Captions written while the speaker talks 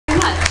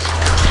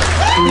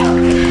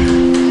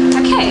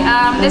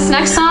This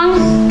next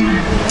song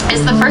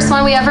is the first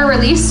one we ever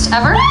released,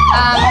 ever.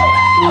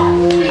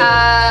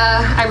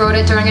 I wrote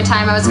it during a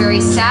time I was very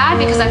sad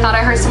because I thought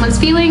I hurt someone's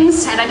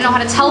feelings and I didn't know how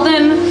to tell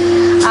them.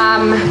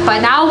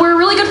 But now we're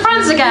really good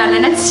friends again,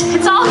 and it's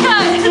all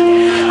good.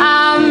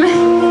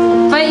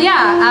 But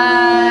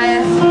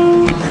yeah,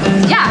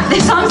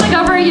 this song's like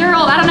over a year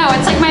old. I don't know.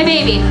 It's like my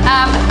baby.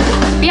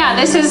 But yeah,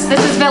 this is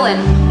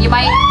Villain. You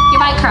might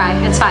cry.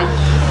 It's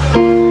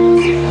fine.